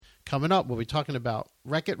Coming up, we'll be talking about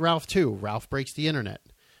Wreck-It Ralph 2, Ralph Breaks the Internet,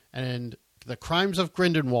 and The Crimes of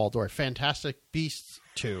Grindelwald, or Fantastic Beasts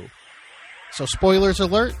 2. So spoilers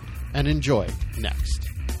alert, and enjoy next.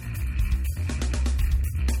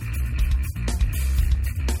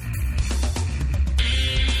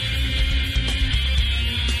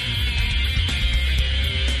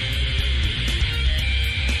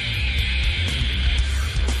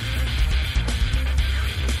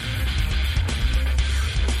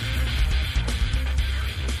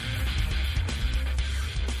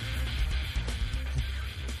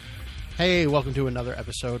 Hey, welcome to another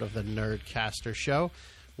episode of the Nerdcaster Show.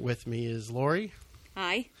 With me is Lori.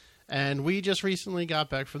 Hi. And we just recently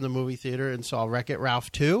got back from the movie theater and saw Wreck-It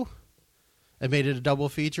Ralph 2. And made it a double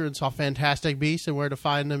feature and saw Fantastic Beasts and Where to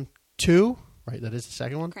Find Them 2. Right, that is the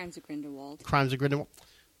second one? Crimes of Grindelwald. Crimes of Grindelwald.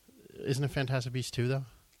 Isn't it Fantastic Beasts 2, though?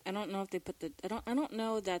 I don't know if they put the... I don't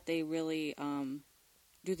know that they really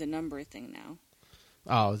do the number thing now.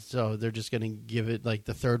 Oh, so they're just going to give it, like,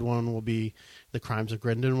 the third one will be The Crimes of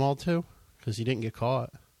Grindelwald 2? Because he didn't get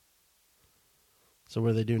caught. So what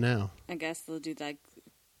do they do now? I guess they'll do, like,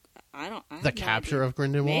 the capture of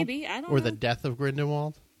Grindelwald? Maybe, I don't know. Or the death of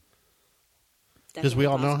Grindelwald? Because we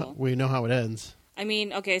all know how it ends. I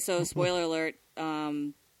mean, okay, so spoiler alert.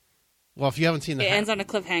 Well, if you haven't seen it ends on a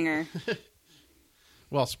cliffhanger.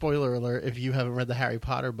 Well, spoiler alert, if you haven't read the Harry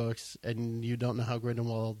Potter books and you don't know how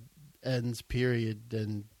Grindelwald ends, period,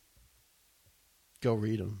 then go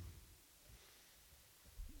read them.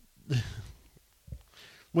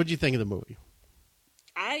 What'd you think of the movie?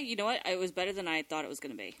 You know what? It was better than I thought it was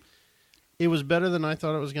going to be. It was better than I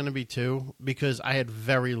thought it was going to be, too, because I had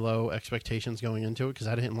very low expectations going into it because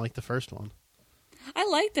I didn't like the first one. I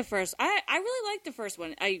liked the first. I really liked the first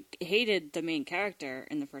one. I hated the main character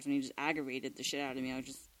in the first one. He just aggravated the shit out of me.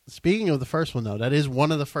 Speaking of the first one, though, that is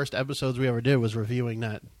one of the first episodes we ever did was reviewing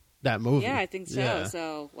that movie. Yeah, I think so. Yeah.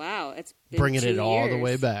 So, wow. It's been bringing 2 it years. all the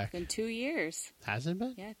way back. It's been 2 years. Has it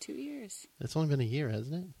been? Yeah, 2 years. It's only been a year,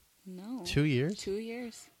 hasn't it? No. 2 years? 2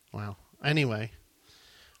 years. Wow. Anyway,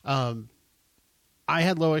 I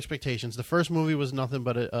had low expectations. The first movie was nothing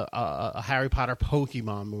but a Harry Potter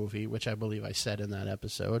Pokemon movie, which I believe I said in that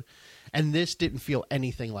episode. And this didn't feel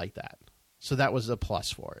anything like that. So that was a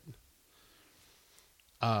plus for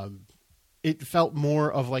it. It felt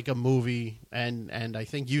more of like a movie, and I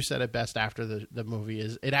think you said it best after the movie,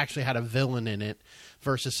 is it actually had a villain in it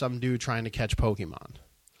versus some dude trying to catch Pokemon.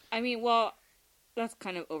 I mean, well, that's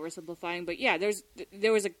kind of oversimplifying, but yeah,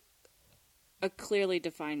 there was a clearly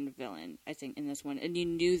defined villain, I think, in this one, and you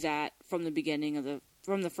knew that from the beginning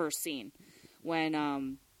from the first scene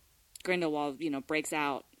when Grindelwald, breaks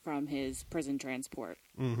out from his prison transport.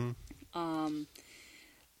 Mm-hmm.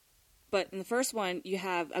 But in the first one,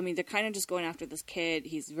 they're kind of just going after this kid.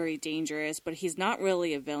 He's very dangerous, but he's not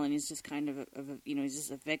really a villain. He's just kind of he's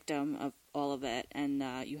just a victim of all of it. And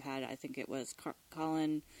you had, I think it was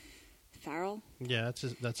Colin Farrell. Yeah,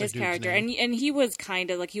 that's his character, name. and he was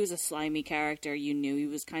kind of like, he was a slimy character. You knew he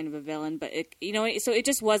was kind of a villain, but so it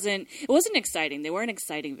just wasn't. It wasn't exciting. They weren't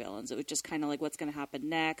exciting villains. It was just kind of like, what's going to happen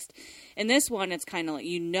next. In this one, it's kind of like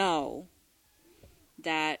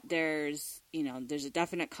that there's a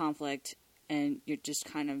definite conflict, and you're just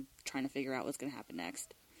kind of trying to figure out what's going to happen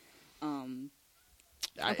next. And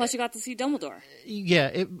plus, you got to see Dumbledore.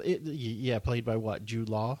 Yeah, played by what? Jude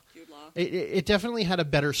Law. It definitely had a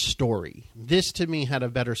better story. This, to me, had a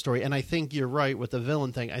better story. And I think you're right with the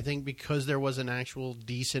villain thing. I think because there was an actual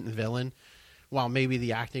decent villain, while maybe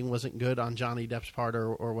the acting wasn't good on Johnny Depp's part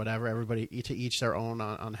or whatever, everybody to each their own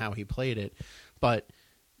on how he played it. But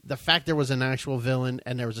the fact there was an actual villain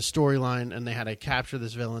and there was a storyline and they had to capture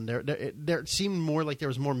this villain, there seemed more like there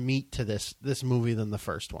was more meat to this movie than the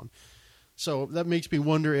first one. So that makes me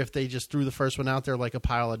wonder if they just threw the first one out there like a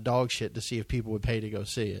pile of dog shit to see if people would pay to go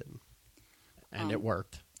see it. And it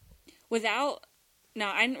worked. Now,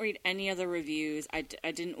 I didn't read any other reviews. I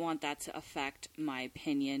didn't want that to affect my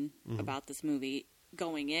opinion about this movie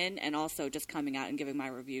going in, and also just coming out and giving my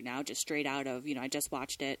review now, just straight out of, I just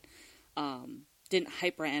watched it. Didn't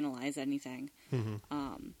hyperanalyze anything.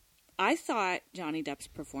 Mm-hmm. I thought Johnny Depp's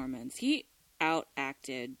performance, he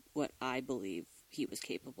outacted what I believe he was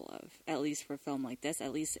capable of, at least for a film like this,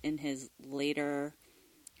 at least in his later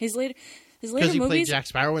movies. Because he played Jack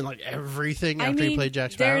Sparrow in like everything after he played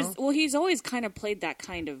Jack Sparrow? He's always kind of played that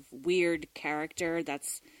kind of weird character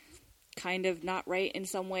that's kind of not right in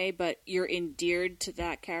some way, but you're endeared to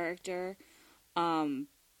that character.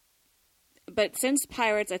 But since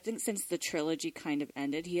Pirates, I think since the trilogy kind of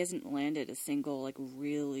ended, he hasn't landed a single like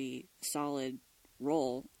really solid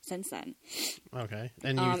role since then. Okay,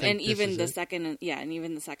 and you think and even the it? second, and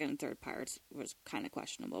even the second and third parts was kind of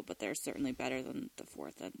questionable, but they're certainly better than the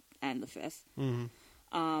fourth and the fifth.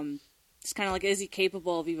 Mm-hmm. It's kind of like, is he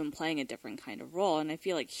capable of even playing a different kind of role? And I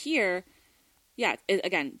feel like here,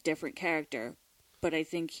 again, different character, but I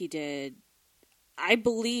think he did. I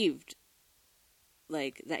believed,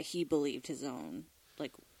 like, that he believed his own,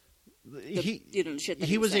 like.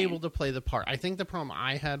 He was able to play the part. I think the problem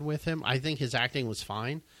I had with him, I think his acting was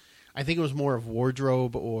fine. I think it was more of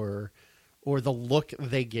wardrobe or the look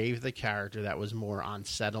they gave the character that was more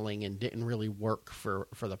unsettling and didn't really work for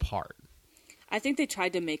the part. I think they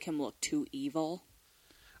tried to make him look too evil.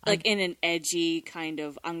 Like in an edgy kind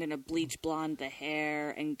of, I'm going to bleach blonde the hair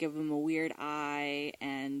and give him a weird eye.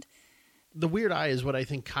 And the weird eye is what I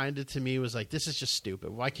think kind of to me was like, this is just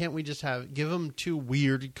stupid. Why can't we just give him two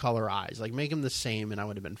weird color eyes? Like, make them the same and I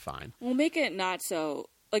would have been fine. We'll make it not so,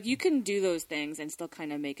 like, you can do those things and still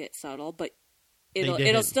kind of make it subtle, but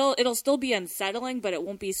it'll still be unsettling, but it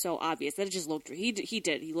won't be so obvious. That it just looked,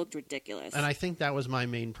 he looked ridiculous. And I think that was my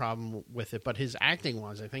main problem with it, but his acting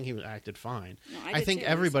I think he acted fine. No, I think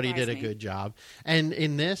everybody did a good job. And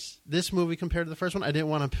in this movie compared to the first one, I didn't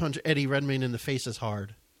want to punch Eddie Redmayne in the face as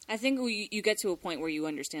hard. I think you get to a point where you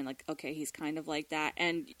understand, like, okay, he's kind of like that,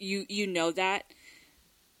 and you know that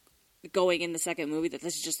going in the second movie that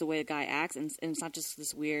this is just the way the guy acts, and it's not just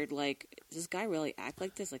this weird, like, does this guy really act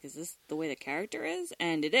like this? Like, is this the way the character is?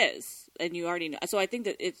 And it is, and you already know. So I think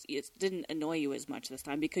that it didn't annoy you as much this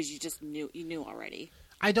time because you just knew already.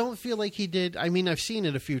 I don't feel like he did. I mean, I've seen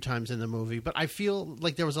it a few times in the movie, but I feel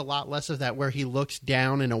like there was a lot less of that where he looks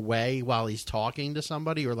down in a way while he's talking to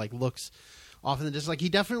somebody, or like looks off in the distance. Like, he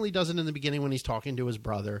definitely does it in the beginning when he's talking to his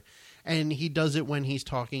brother, and he does it when he's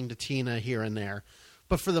talking to Tina here and there.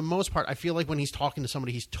 But for the most part, I feel like when he's talking to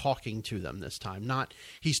somebody, he's talking to them this time. Not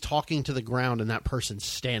he's talking to the ground and that person's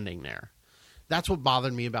standing there. That's what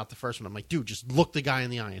bothered me about the first one. I'm like, dude, just look the guy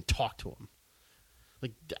in the eye and talk to him.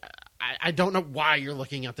 Like, I don't know why you're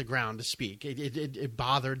looking at the ground to speak. It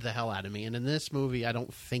bothered the hell out of me. And in this movie, I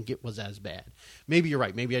don't think it was as bad. Maybe you're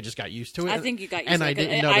right. Maybe I just got used to it. I think you got used to it. I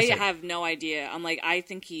didn't notice it. I have no idea. I'm like, I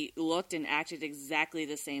think he looked and acted exactly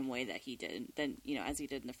the same way that he did, as he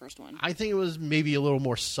did in the first one. I think it was maybe a little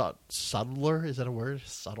more subtler. Is that a word?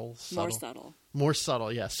 Subtle? More subtle. More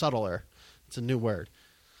subtle, yeah. Subtler. It's a new word.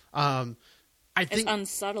 I think it's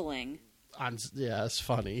unsettling. Yeah, it's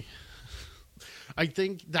funny. I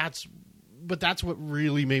think that's what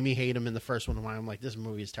really made me hate him in the first one. Why I'm like, this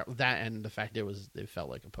movie is terrible. That and the fact it felt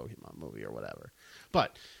like a Pokemon movie or whatever.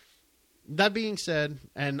 But that being said,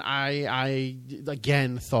 and I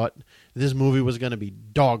again thought this movie was going to be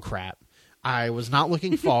dog crap. I was not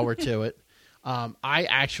looking forward to it. I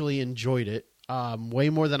actually enjoyed it way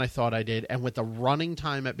more than I thought I did. And with the running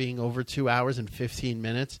time at being over 2 hours and 15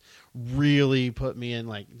 minutes, really put me in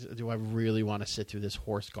like, do I really want to sit through this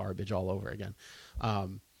horse garbage all over again?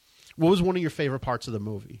 What was one of your favorite parts of the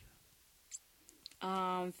movie?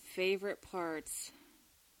 Favorite parts?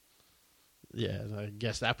 Yeah, I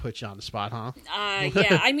guess that puts you on the spot, huh?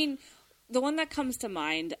 Yeah, I mean, the one that comes to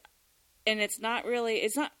mind, and I'm not really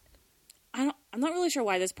sure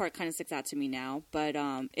why this part kind of sticks out to me now, but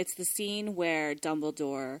it's the scene where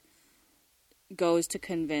Dumbledore goes to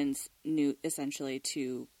convince Newt essentially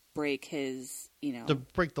to break his, to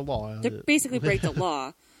break the law. To basically break the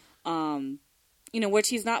law, which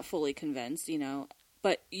he's not fully convinced,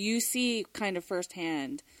 but you see kind of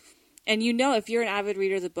firsthand. And if you're an avid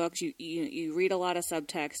reader of the books, you read a lot of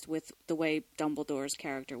subtext with the way Dumbledore's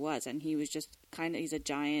character was, and he was just he's a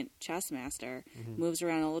giant chess master, moves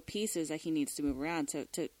around all the pieces that he needs to move around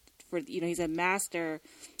he's a master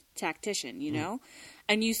tactician,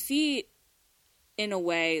 and you see in a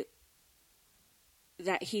way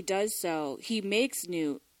that he does so, he makes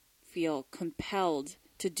Newt feel compelled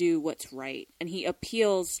to do what's right, and he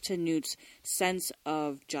appeals to Newt's sense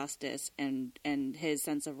of justice and his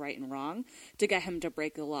sense of right and wrong to get him to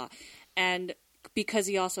break the law, and because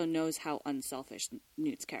he also knows how unselfish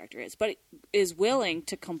Newt's character is, but is willing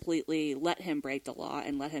to completely let him break the law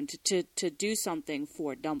and let him to do something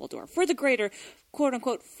for Dumbledore, for the greater, quote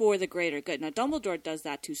unquote, for the greater good. Now Dumbledore does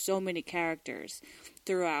that to so many characters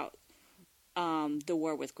throughout the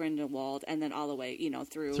war with Grindelwald, and then all the way,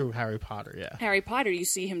 through Harry Potter, yeah. Harry Potter, you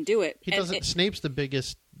see him do it. He doesn't. Snape's the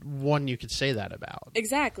biggest one you could say that about.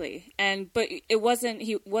 Exactly, but he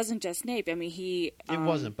wasn't just Snape. I mean, it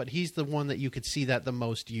wasn't, but he's the one that you could see that the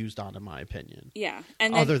most used on, in my opinion. Yeah,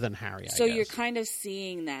 and other than Harry, so you're kind of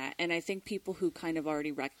seeing that, and I think people who kind of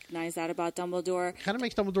already recognize that about Dumbledore kind of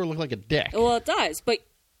makes Dumbledore look like a dick. Well, it does, but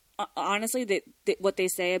honestly, what they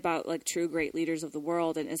say about like true great leaders of the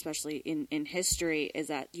world, and especially in history, is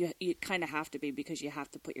that you kind of have to be, because you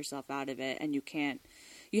have to put yourself out of it, and you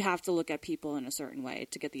have to look at people in a certain way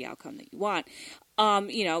to get the outcome that you want.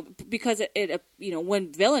 Because it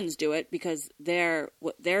when villains do it because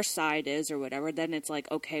what their side is or whatever, then it's like,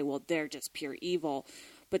 okay, well, they're just pure evil.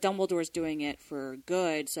 But Dumbledore's doing it for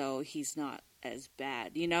good, so he's not as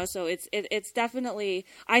bad, So it's definitely,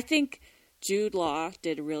 I think Jude Law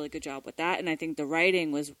did a really good job with that, and I think the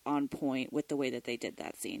writing was on point with the way that they did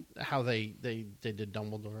that scene. How they did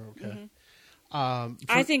Dumbledore, okay. Mm-hmm.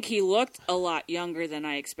 I think he looked a lot younger than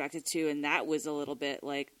I expected to, and that was a little bit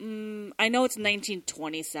like, I know it's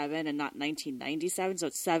 1927 and not 1997, so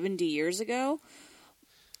it's 70 years ago.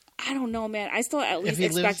 I don't know, man. I still at least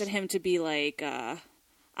expected him to be like, I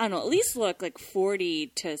don't know, at least look like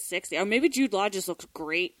 40 to 60. Or maybe Jude Law just looks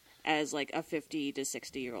great as like a 50 to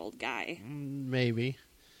 60-year-old guy. Maybe.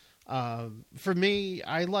 For me,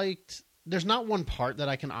 I liked... There's not one part that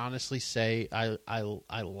I can honestly say I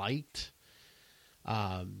liked.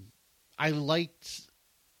 I liked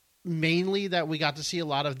mainly that we got to see a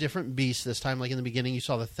lot of different beasts this time. Like in the beginning, you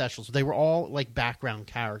saw the Thestrals. They were all like background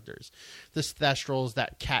characters. The Thestrals,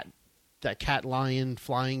 that cat lion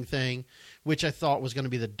flying thing, which I thought was going to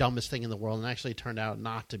be the dumbest thing in the world, and actually turned out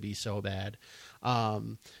not to be so bad.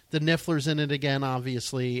 The Niffler's in it again,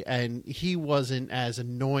 obviously, and he wasn't as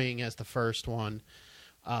annoying as the first one.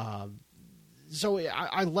 So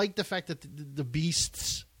I like the fact that the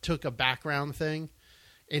beasts took a background thing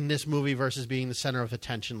in this movie versus being the center of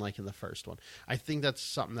attention like in the first one. I think that's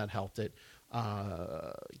something that helped it.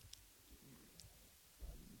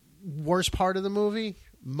 Worst part of the movie,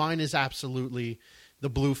 mine is absolutely the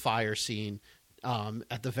blue fire scene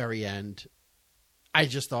at the very end. I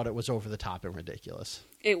just thought it was over the top and ridiculous.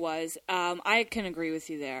 It was. I can agree with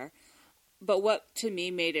you there. But what to me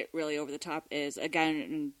made it really over the top is,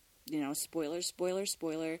 again, spoiler.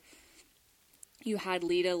 You had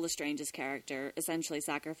Leta Lestrange's character essentially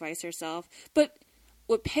sacrifice herself. But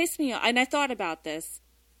what pissed me off, and I thought about this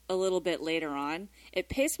a little bit later on, it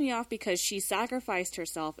pissed me off because she sacrificed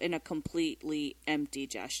herself in a completely empty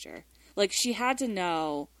gesture. Like, she had to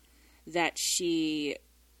know that she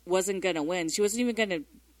wasn't going to win. She wasn't even going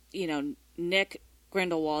to, nick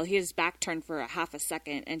Grindelwald. He had his back turned for a half a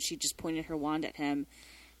second, and she just pointed her wand at him.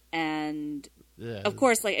 And, of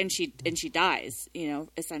course, and she dies,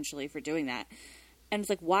 essentially for doing that. And it's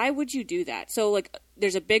like, why would you do that? So,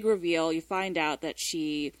 there's a big reveal. You find out that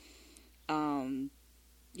she,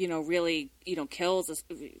 really, kills this,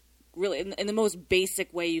 really, in the most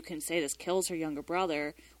basic way you can say this, kills her younger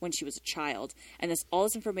brother when she was a child. And all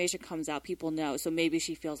this information comes out, people know. So maybe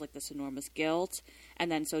she feels like this enormous guilt.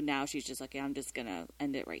 And then so now she's just like, yeah, I'm just going to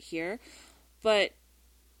end it right here. But,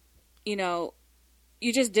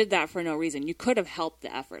 you just did that for no reason. You could have helped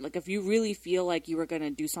the effort. Like, if you really feel like you were going to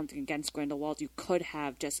do something against Grindelwald, you could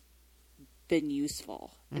have just been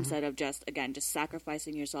useful instead of just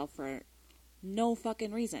sacrificing yourself for no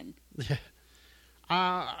fucking reason.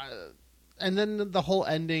 And then the whole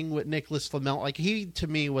ending with Nicholas Flamel, he, to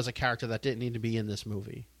me, was a character that didn't need to be in this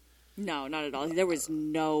movie. No, not at all. There was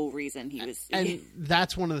no reason he was... And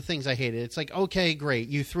that's one of the things I hated. It's like, okay, great.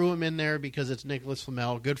 You threw him in there because it's Nicholas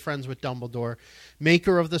Flamel, good friends with Dumbledore,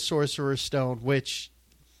 maker of the Sorcerer's Stone, which,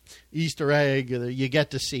 Easter egg, you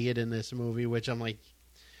get to see it in this movie, which I'm like,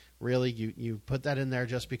 really? You put that in there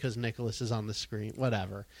just because Nicholas is on the screen?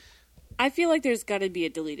 Whatever. I feel like there's got to be a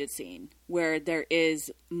deleted scene where there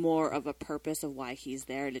is more of a purpose of why he's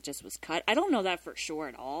there, and it just was cut. I don't know that for sure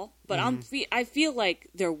at all, but I feel like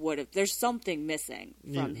there's something missing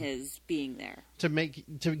from his being there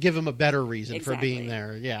to give him a better reason for being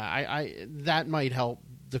there. Yeah, I that might help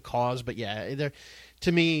the cause, but yeah,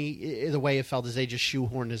 to me, the way it felt is they just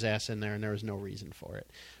shoehorned his ass in there, and there was no reason for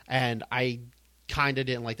it, and I kind of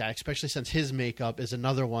didn't like that, especially since his makeup is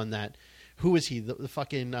another one that. Who is he? The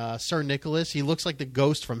fucking Sir Nicholas? He looks like the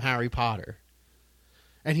ghost from Harry Potter.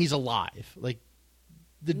 And he's alive. Like,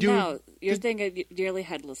 the dude... No, you're thinking Nearly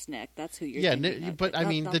Headless Nick. That's who you're thinking of. But I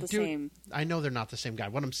mean, the dude... Same. I know they're not the same guy.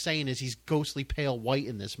 What I'm saying is he's ghostly pale white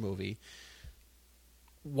in this movie.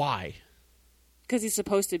 Why? Because he's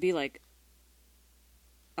supposed to be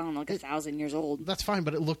I don't know, 1,000 years old. That's fine,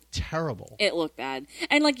 but it looked terrible. It looked bad.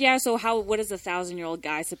 And, so what is a 1,000-year-old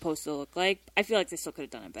guy supposed to look like? I feel like they still could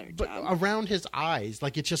have done a better job. But around his eyes,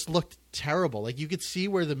 it just looked terrible. You could see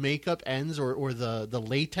where the makeup ends or the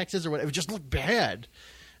latex is or whatever. It just looked bad.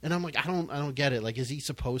 And I'm like, I don't get it. Is he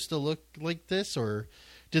supposed to look like this? Or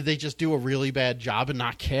did they just do a really bad job and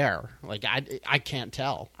not care? I can't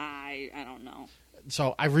tell. I don't know.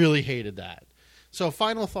 So I really hated that. So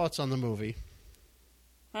final thoughts on the movie.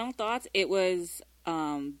 Final thoughts. It was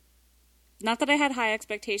not that I had high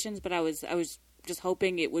expectations, but I was just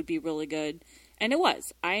hoping it would be really good, and it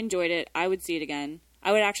was. I enjoyed it. I would see it again.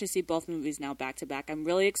 I would actually see both movies now back to back. I'm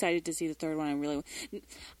really excited to see the third one.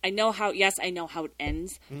 I know how it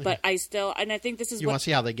ends, but I think this is you want to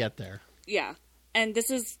see how they get there. Yeah, and this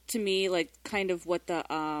is to me like kind of what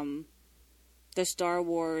the Star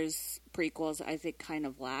Wars prequels I think kind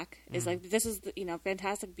of lack. Is like this is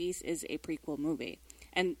Fantastic Beasts is a prequel movie,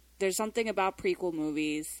 and there's something about prequel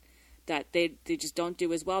movies that they just don't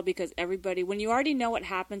do as well, because everybody, when you already know what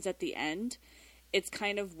happens at the end, it's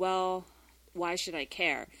kind of, well, why should I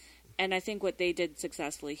care? And I think what they did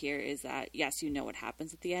successfully here is that, yes, you know what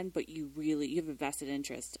happens at the end, but you have a vested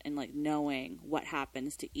interest in like knowing what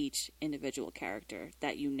happens to each individual character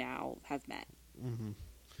that you now have met. Mm-hmm.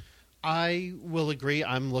 I will agree.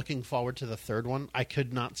 I'm looking forward to the third one. I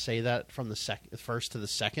could not say that from the first to the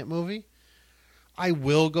second movie. I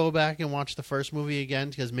will go back and watch the first movie again,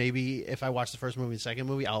 because maybe if I watch the first movie and the second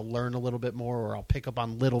movie, I'll learn a little bit more, or I'll pick up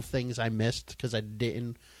on little things I missed because I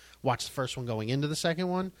didn't watch the first one going into the second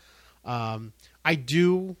one. I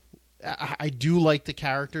do like the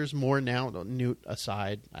characters more now. Newt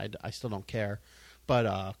aside, I still don't care.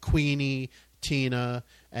 But Queenie, Tina,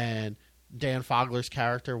 and Dan Fogler's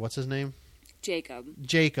character, what's his name?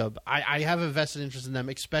 Jacob. I have a vested interest in them,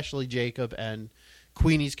 especially Jacob and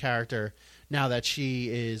Queenie's character, now that she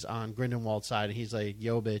is on Grindelwald's side and he's like,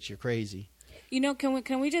 yo, bitch, you're crazy.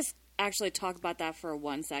 Can we just actually talk about that for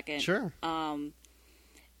 1 second? Sure.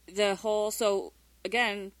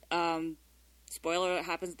 Again, spoiler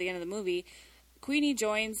happens at the end of the movie. Queenie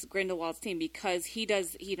joins Grindelwald's team because he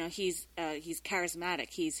does, he's charismatic.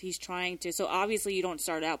 He's trying to, so obviously you don't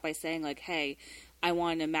start out by saying like, hey, I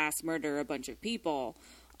want to mass murder a bunch of people.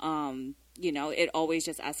 It always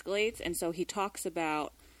just escalates. And so he talks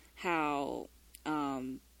about how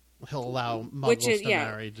he'll allow muggles to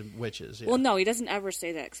marry witches. Yeah. Well, no, he doesn't ever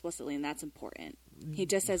say that explicitly, and that's important. He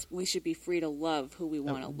just says we should be free to love who we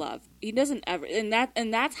want to love. He doesn't ever, and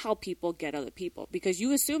that's how people get other people, because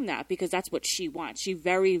you assume that because that's what she wants. She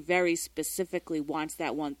very, very specifically wants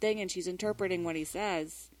that one thing, and she's interpreting what he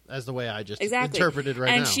says as the way I just interpreted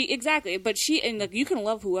right now. But you can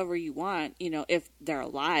love whoever you want, if they're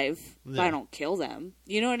alive. Yeah. If I don't kill them,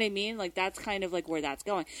 you know what I mean? Like that's kind of like where that's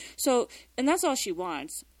going. So, and that's all she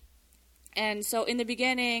wants. And so in the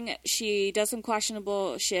beginning, she does some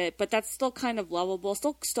questionable shit, but that's still kind of lovable,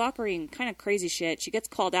 still stalkering kind of crazy shit. She gets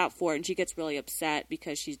called out for it, and she gets really upset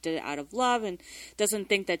because she did it out of love and doesn't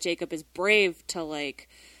think that Jacob is brave to, like,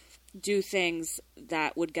 do things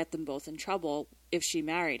that would get them both in trouble if she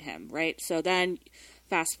married him, right? So then,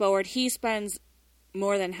 fast forward, he spends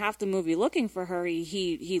more than half the movie looking for her.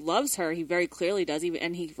 He loves her, he very clearly does,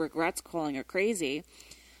 and he regrets calling her crazy.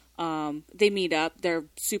 They meet up. They're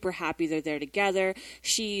super happy they're there together.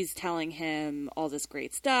 She's telling him all this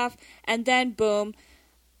great stuff. And then, boom,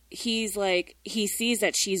 he's like, he sees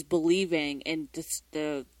that she's believing in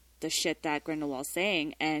the shit that Grindelwald's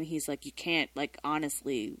saying. And he's like, you can't, like,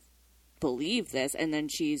 honestly believe this. And then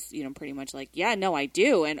she's, pretty much like, yeah, no, I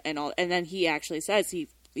do. And then he actually says,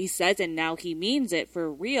 he says, and now he means it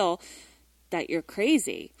for real, that you're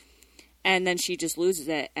crazy. And then she just loses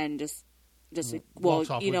it and just like, well,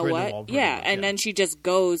 you know what? Yeah, much, and then she just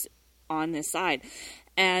goes on this side.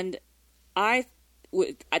 And that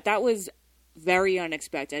was very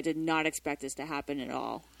unexpected. I did not expect this to happen at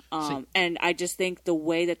all. And I just think the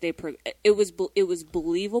way that it was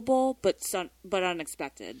believable, but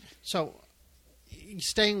unexpected. So,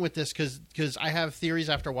 staying with this, because I have theories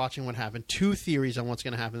after watching what happened. 2 theories on what's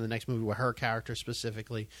going to happen in the next movie with her character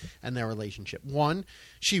specifically and their relationship. 1,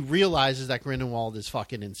 she realizes that Grindelwald is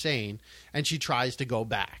fucking insane, and she tries to go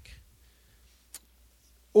back.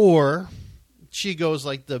 Or she goes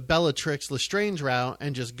like the Bellatrix Lestrange route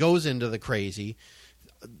and just goes into the crazy,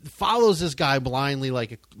 follows this guy blindly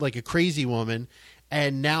like a crazy woman,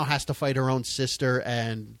 and now has to fight her own sister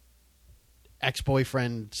and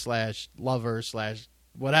ex-boyfriend / lover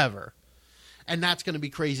 / whatever. And that's going to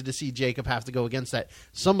be crazy to see Jacob have to go against that.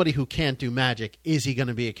 Somebody who can't do magic, is he going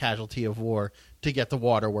to be a casualty of war to get the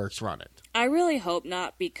waterworks running? I really hope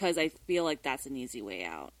not, because I feel like that's an easy way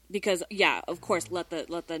out. Because, yeah, of course, let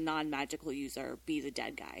the non-magical user be the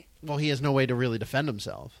dead guy. Well, he has no way to really defend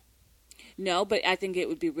himself. No, but I think it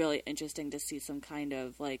would be really interesting to see some kind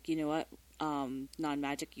of, like, you know what?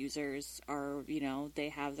 Non-magic users are, they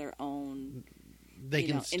have their own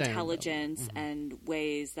intelligence and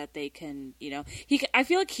ways that they can, I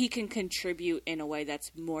feel like he can contribute in a way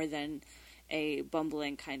that's more than a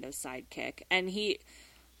bumbling kind of sidekick. And he,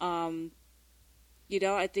 I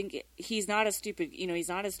think he's not a stupid, he's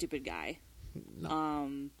not a stupid guy.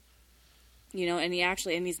 No. You know, and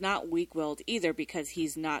he's not weak-willed either, because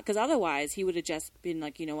he's not, because otherwise he would have just been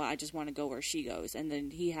like, you know what, I just want to go where she goes. And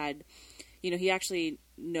then he had, you know, he actually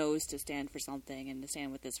knows to stand for something and to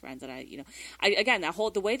stand with his friends. And again,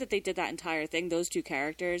 the way that they did that entire thing, those two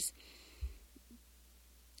characters,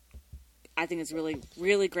 I think it's really,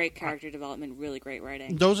 really great character development, really great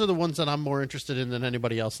writing. Those are the ones that I'm more interested in than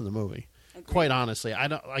anybody else in the movie. Agreed. Quite honestly, I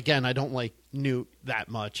don't like Newt that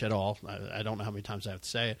much at all. I don't know how many times I have to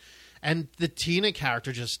say it. And the Tina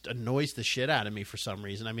character just annoys the shit out of me for some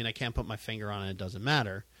reason. I mean, I can't put my finger on it. It doesn't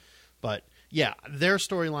matter. But, yeah, their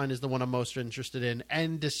storyline is the one I'm most interested in,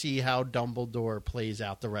 and to see how Dumbledore plays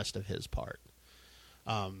out the rest of his part.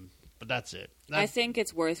 But that's it. I think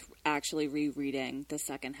it's worth actually rereading the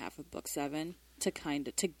second half of Book 7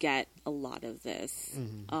 to get a lot of this.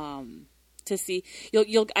 Mm-hmm. To see,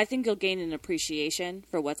 I think you'll gain an appreciation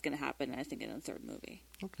for what's going to happen, I think, in the third movie.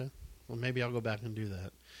 Okay. Well, maybe I'll go back and do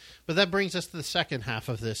that. But that brings us to the second half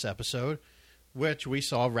of this episode, which we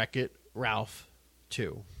saw Wreck-It Ralph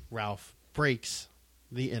 2. Ralph breaks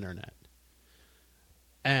the internet.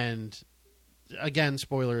 And, again,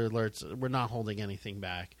 spoiler alerts, we're not holding anything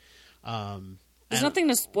back. There's nothing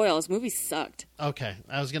to spoil. This movie sucked. Okay.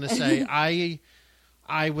 I was going to say,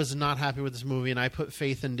 I was not happy with this movie, and I put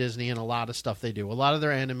faith in Disney and a lot of stuff they do. A lot of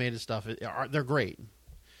their animated stuff, they're great.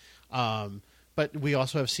 But we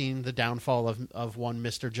also have seen the downfall of one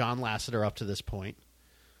Mr. John Lasseter up to this point.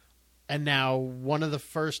 And now one of the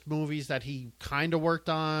first movies that he kind of worked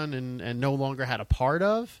on and no longer had a part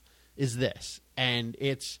of is this. And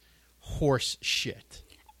it's horse shit.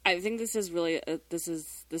 I think this is really this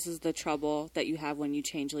is the trouble that you have when you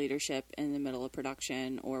change leadership in the middle of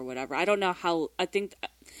production or whatever. I don't know how.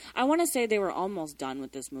 I want to say they were almost done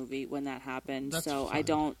with this movie when that happened. That's so fine. I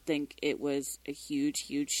don't think it was a huge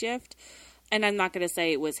shift. And I'm not going to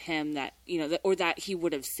say it was him that, you know, or that he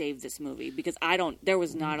would have saved this movie, because there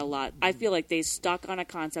was not a lot. I feel like they stuck on a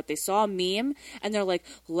concept. They saw a meme and they're like,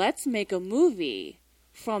 let's make a movie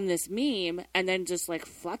from this meme, and then just like,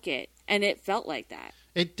 fuck it. And it felt like that.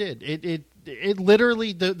 It did. It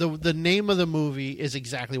literally, the name of the movie is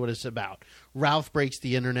exactly what it's about. Ralph breaks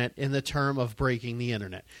the internet in the term of breaking the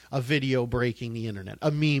internet. A video breaking the internet.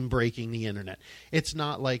 A meme breaking the internet. It's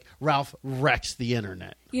not like Ralph wrecks the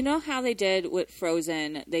internet. You know how they did with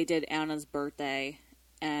Frozen? They did Anna's birthday,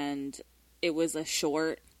 and it was a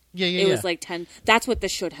short. Yeah. It was like 10. That's what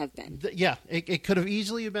this should have been. Yeah, it could have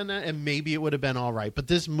easily been that, and maybe it would have been all right. But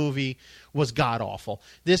this movie was god-awful.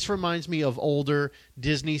 This reminds me of older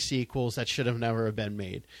Disney sequels that should have never been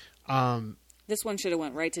made. This one should have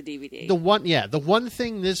went right to DVD. The one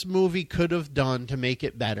thing this movie could have done to make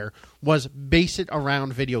it better was base it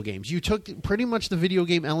around video games. You took pretty much the video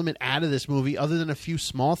game element out of this movie, other than a few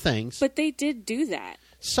small things. But they did do that.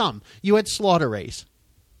 Some. You had Slaughter Race.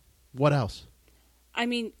 What else? I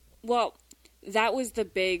mean, well, that was the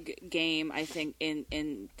big game, I think,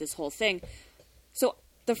 in this whole thing. So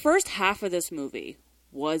the first half of this movie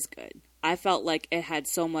was good. I felt like it had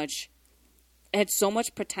so much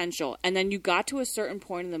potential. And then you got to a certain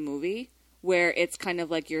point in the movie where it's kind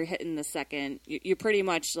of like you're hitting the second. You're pretty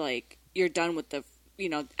much like you're done with the,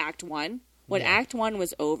 Act 1. When Act 1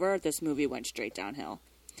 was over, this movie went straight downhill.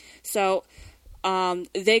 So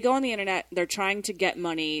they go on the internet. They're trying to get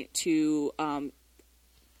money to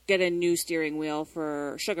get a new steering wheel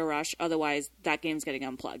for Sugar Rush. Otherwise, that game's getting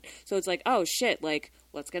unplugged. So it's like, oh, shit, like,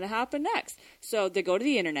 what's going to happen next? So they go to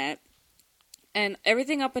the internet, and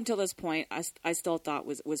everything up until this point I still thought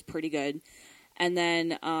was pretty good. And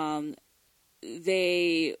then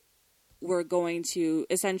they were going to,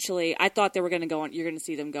 essentially, I thought they were going to go on, you're going to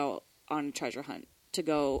see them go on a treasure hunt to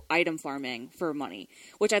go item farming for money,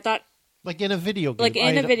 which I thought, like in a video game. Like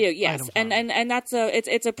in a video, yes. And that's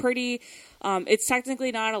it's a pretty, it's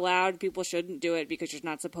technically not allowed. People shouldn't do it because you're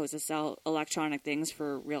not supposed to sell electronic things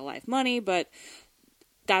for real life money, but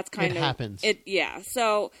that's kind of. It happens. Yeah.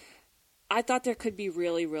 So I thought there could be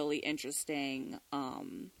really, really interesting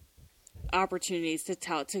opportunities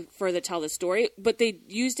to further tell the story, but they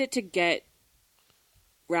used it to get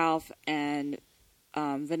Ralph and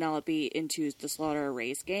Vanellope into the Slaughter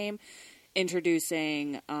Race game,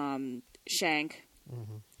 introducing Shank,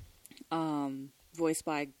 voiced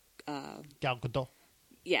by Gal Gadot.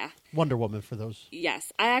 Yeah. Wonder Woman for those.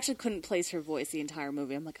 Yes. I actually couldn't place her voice the entire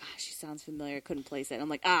movie. I'm like, she sounds familiar. I couldn't place it. I'm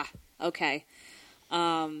like, okay.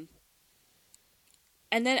 And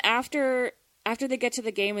then after they get to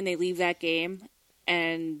the game and they leave that game,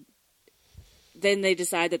 and then they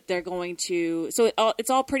decide that they're going to. So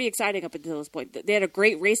it's all pretty exciting up until this point. They had a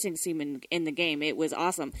great racing scene in the game. It was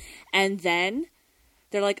awesome. And then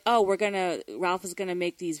they're like, oh, Ralph is gonna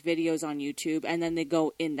make these videos on YouTube, and then they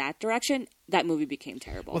go in that direction. That movie became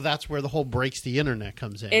terrible. Well, that's where the whole breaks the internet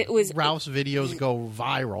comes in. It was Ralph's videos go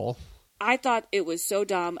viral. I thought it was so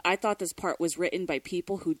dumb. I thought this part was written by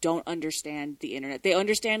people who don't understand the internet. They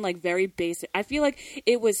understand like very basic. I feel like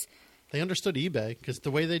it was. They understood eBay because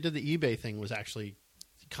the way they did the eBay thing was actually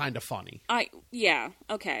kind of funny.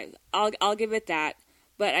 Okay. I'll give it that.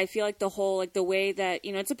 But I feel like the whole, like the way that,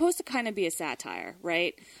 it's supposed to kind of be a satire,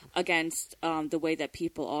 right? Against the way that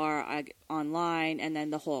people are online, and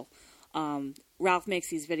then the whole, Ralph makes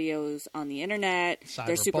these videos on the internet.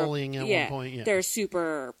 Cyberbullying at one point, yeah. They're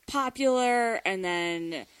super popular, and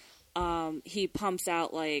then he pumps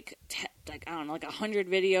out like 100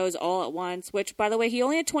 videos all at once, which, by the way, he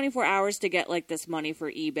only had 24 hours to get like this money for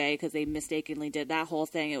eBay because they mistakenly did that whole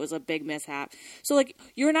thing. It was a big mishap. So like,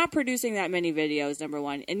 you're not producing that many videos, number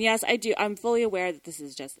one. And yes, I'm fully aware that this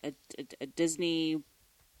is just a Disney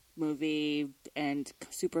movie and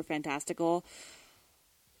super fantastical,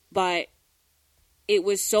 but it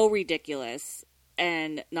was so ridiculous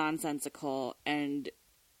and nonsensical, and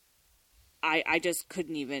I just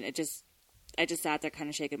couldn't even. I just sat there kind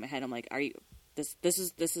of shaking my head. I'm like, "Are you? This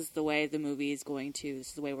is the way the movie is going to. This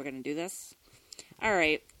is the way we're going to do this." All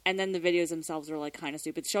right. And then the videos themselves were like kind of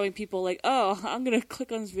stupid, showing people like, "Oh, I'm going to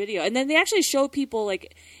click on this video," and then they actually show people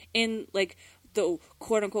like in like the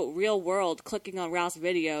quote unquote real world clicking on Ralph's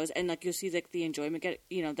videos, and like you'll see like the enjoyment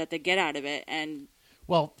that they get out of it. And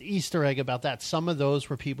well, Easter egg about that. Some of those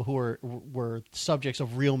were people who were subjects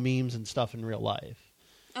of real memes and stuff in real life.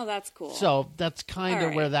 Oh, that's cool. So that's kind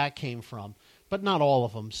of where that came from, but not all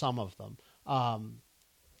of them. Some of them,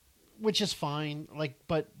 which is fine. Like,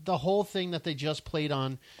 but the whole thing that they just played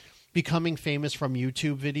on becoming famous from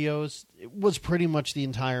YouTube videos was pretty much the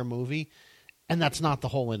entire movie, and that's not the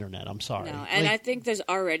whole internet. I'm sorry. No, and I think there's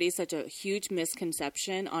already such a huge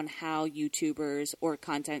misconception on how YouTubers or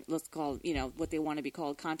content, let's call what they want to be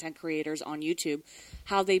called, content creators on YouTube,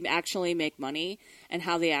 how they actually make money and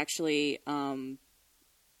how they actually.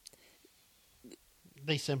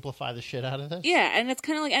 They simplify the shit out of this. Yeah, and it's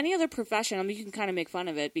kind of like any other profession. I mean, you can kind of make fun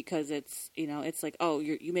of it because it's, it's like, oh,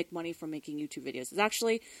 you make money from making YouTube videos. It's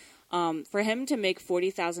actually, for him to make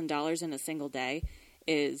 $40,000 in a single day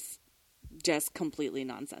is just completely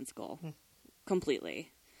nonsensical.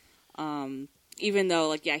 Completely. Even though,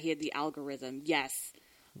 like, yeah, he had the algorithm. Yes.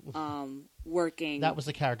 Working. That was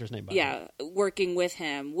the character's name, by the way. Working with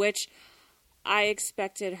him, which I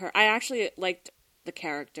expected her. I actually liked the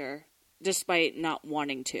character, despite not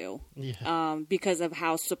wanting to, because of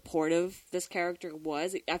how supportive this character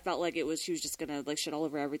was. I felt like she was just gonna like shit all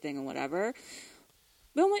over everything and whatever.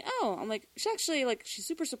 But I'm like, she's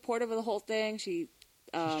super supportive of the whole thing. She's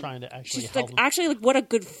trying to actually she's help like actually like what a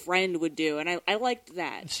good friend would do, and I liked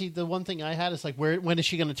that. See, the one thing I had is like, when is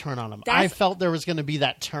she going to turn on him? I felt there was going to be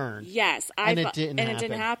that turn. Yes, and it didn't happen. It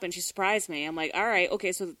didn't happen. She surprised me. I'm like, all right,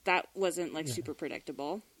 okay, so that wasn't like super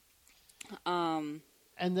predictable.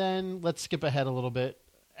 And then let's skip ahead a little bit.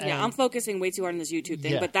 Yeah, I'm focusing way too hard on this YouTube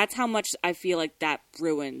thing, but that's how much I feel like that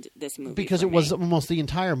ruined this movie. Because it was almost the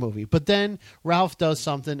entire movie. But then Ralph does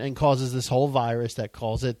something and causes this whole virus that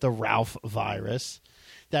calls it the Ralph virus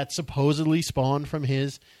that supposedly spawned from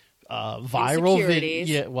his viral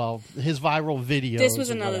video. His viral video. This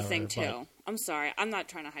was another thing, too. I'm sorry. I'm not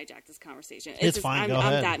trying to hijack this conversation. It's fine. Go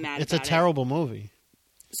ahead. I'm that mad It's a terrible movie.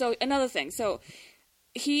 So, another thing. So,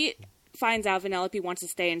 he finds out Vanellope wants to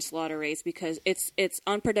stay in Slaughter Race because it's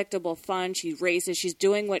unpredictable fun. She races. She's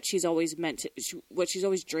doing what she's always what she's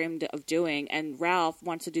always dreamed of doing, and Ralph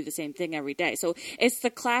wants to do the same thing every day. So it's the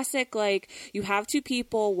classic, like, you have two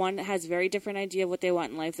people. One has very different idea of what they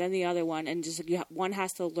want in life than the other one, and just one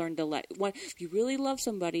has to learn to let one. If you really love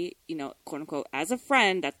somebody, quote unquote, as a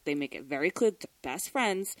friend, that they make it very clear they're best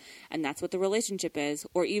friends, and that's what the relationship is.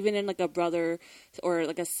 Or even in like a brother or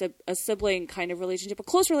like a sibling kind of relationship, a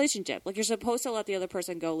close relationship. Like, you're supposed to let the other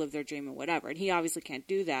person go live their dream and whatever. And he obviously can't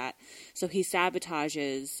do that. So he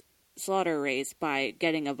sabotages Slaughter Race by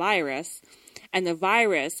getting a virus. And the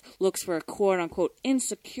virus looks for quote-unquote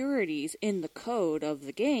insecurities in the code of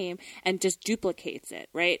the game and just duplicates it,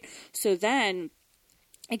 right? So then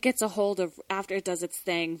it gets a hold of, after it does its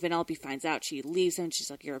thing, Vanellope finds out. She leaves him. She's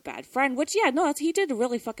like, you're a bad friend. Which, he did a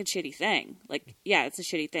really fucking shitty thing. Like, yeah, it's a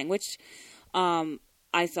shitty thing. Which I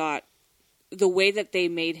thought, the way that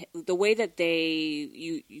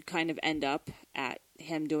you kind of end up at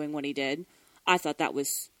him doing what he did, I thought that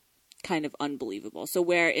was kind of unbelievable. So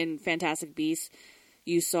where in Fantastic Beasts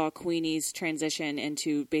you saw Queenie's transition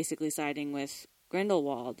into basically siding with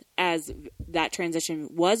Grindelwald, as that transition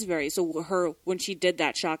was when she did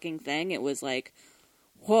that shocking thing, it was like,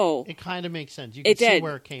 whoa. It kind of makes sense. You can see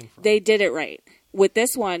where it came from. They did it right. With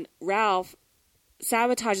this one, Ralph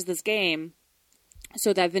sabotages this game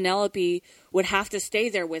so that Vanellope would have to stay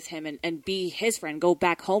there with him and be his friend, go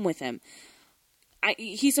back home with him.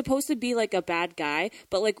 He's supposed to be like a bad guy,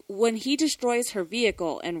 but like when he destroys her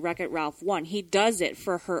vehicle in Wreck-It Ralph 1, he does it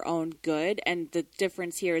for her own good. And the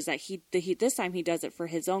difference here is that he this time he does it for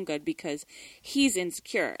his own good because he's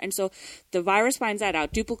insecure. And so the virus finds that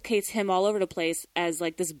out, duplicates him all over the place as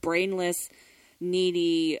like this brainless,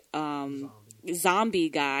 needy zombie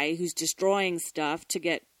guy who's destroying stuff to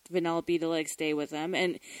get Vanellope to like stay with him.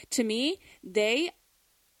 And to me, they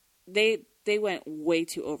went way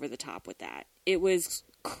too over the top with that. It was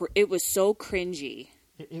so cringy.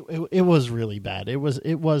 It was really bad. It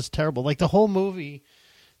was terrible. Like the whole movie,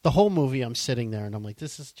 I'm sitting there and I'm like,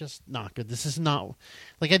 this is just not good. This is not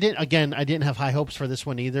like I didn't have high hopes for this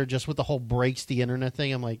one either. Just with the whole breaks the internet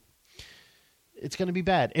thing, I'm like, it's going to be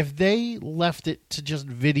bad. If they left it to just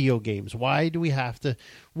video games, why do we have to?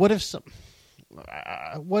 What if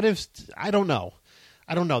I don't know.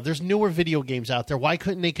 There's newer video games out there. Why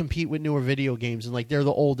couldn't they compete with newer video games? And like they're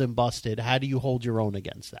the old and busted. How do you hold your own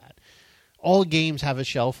against that? All games have a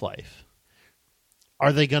shelf life.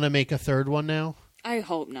 Are they going to make a third one now? I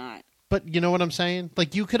hope not. But you know what I'm saying?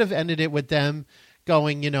 Like you could have ended it with them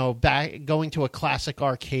going to a classic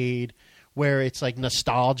arcade where it's like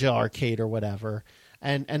nostalgia arcade or whatever.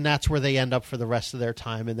 And that's where they end up for the rest of their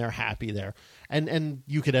time and they're happy there. And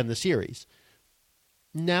you could end the series.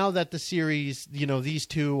 Now that the series, these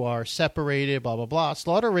two are separated, blah, blah, blah,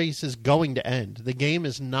 Slaughter Race is going to end. The game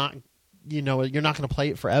is not, you're not going to play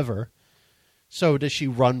it forever. So does she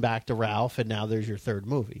run back to Ralph and now there's your third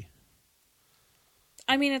movie?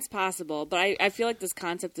 I mean, it's possible, but I feel like this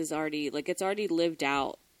concept is already, it's already lived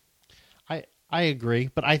out. I agree,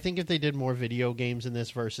 but I think if they did more video games in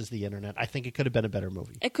this versus the internet, I think it could have been a better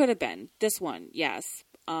movie. It could have been. This one, yes.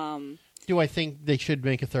 Do I think they should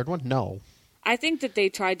make a third one? No. I think that they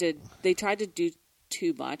tried to do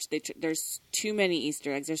too much. There's too many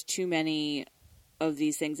Easter eggs. There's too many of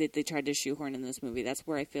these things that they tried to shoehorn in this movie. That's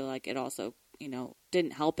where I feel like it also,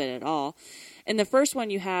 didn't help it at all. In the first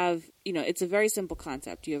one, you have, it's a very simple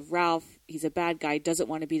concept. You have Ralph. He's a bad guy. Doesn't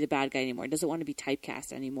want to be the bad guy anymore. Doesn't want to be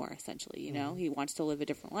typecast anymore. Essentially, he wants to live a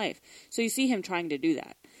different life. So you see him trying to do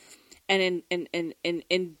that, and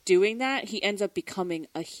in doing that, he ends up becoming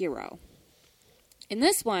a hero. In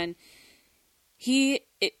this one, he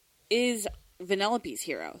is Vanellope's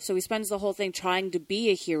hero. So he spends the whole thing trying to be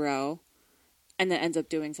a hero and then ends up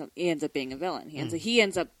doing something. He ends up being a villain. He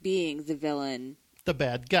ends up being the villain. The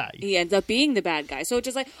bad guy. He ends up being the bad guy. So it's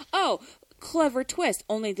just like, oh, clever twist.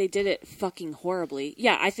 Only they did it fucking horribly.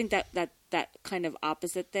 Yeah, I think that kind of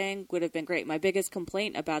opposite thing would have been great. My biggest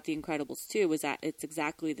complaint about The Incredibles 2 was that it's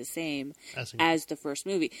exactly the same as the first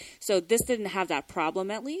movie. So this didn't have that problem,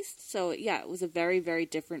 at least. So yeah, it was a very, very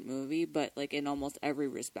different movie, but like in almost every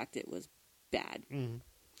respect, it was bad. Mm-hmm.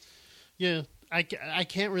 Yeah, I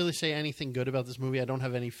can't really say anything good about this movie. I don't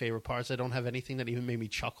have any favorite parts. I don't have anything that even made me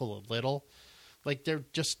chuckle a little. Like, they're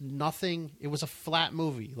just nothing. It was a flat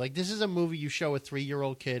movie. Like, this is a movie you show a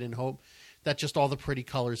 3-year-old kid and hope that just all the pretty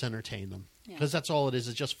colors entertain them. Because that's all it is.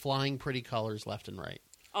 It's just flying pretty colors left and right.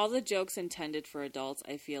 All the jokes intended for adults,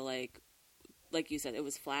 I feel like you said, it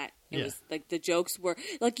was flat. It was, like, the jokes were,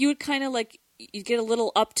 like, you would kind of, like, you get a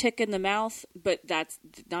little uptick in the mouth, but that's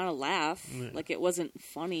not a laugh. Yeah. Like, it wasn't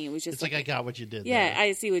funny. It was just it's like I got what you did there. Yeah,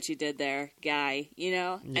 I see what you did there, guy,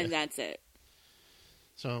 And that's it.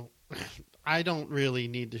 So, I don't really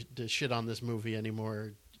need to shit on this movie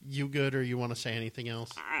anymore. You good, or you want to say anything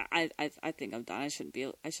else? I think I'm done. I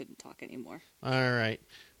shouldn't talk anymore. All right.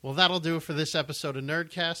 Well, that'll do it for this episode of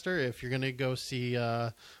Nerdcaster. If you're going to go see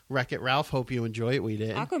Wreck-It Ralph, hope you enjoy it. We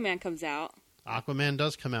did. Aquaman comes out. Aquaman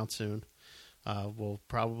does come out soon. We'll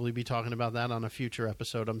probably be talking about that on a future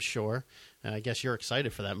episode, I'm sure. And I guess you're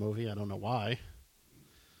excited for that movie. I don't know why.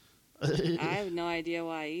 I have no idea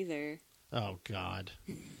why either. Oh, God.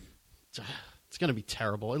 It's going to be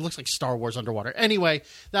terrible. It looks like Star Wars underwater. Anyway,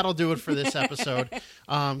 that'll do it for this episode.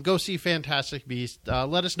 Go see Fantastic Beasts.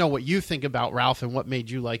 Let us know what you think about Ralph and what made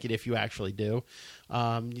you like it if you actually do.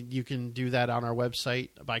 You can do that on our website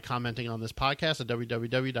by commenting on this podcast at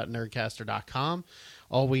www.nerdcaster.com.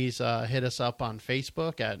 Always hit us up on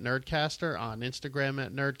Facebook at Nerdcaster, on Instagram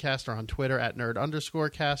at Nerdcaster, on Twitter at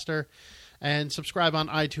Nerd_caster, and subscribe on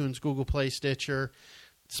iTunes, Google Play, Stitcher,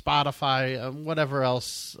 Spotify, whatever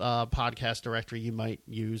else podcast directory you might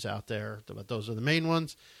use out there. But those are the main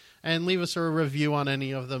ones. And leave us a review on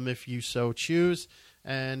any of them if you so choose.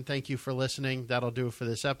 And thank you for listening. That'll do it for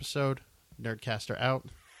this episode. Nerdcaster out.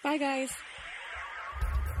 Bye, guys.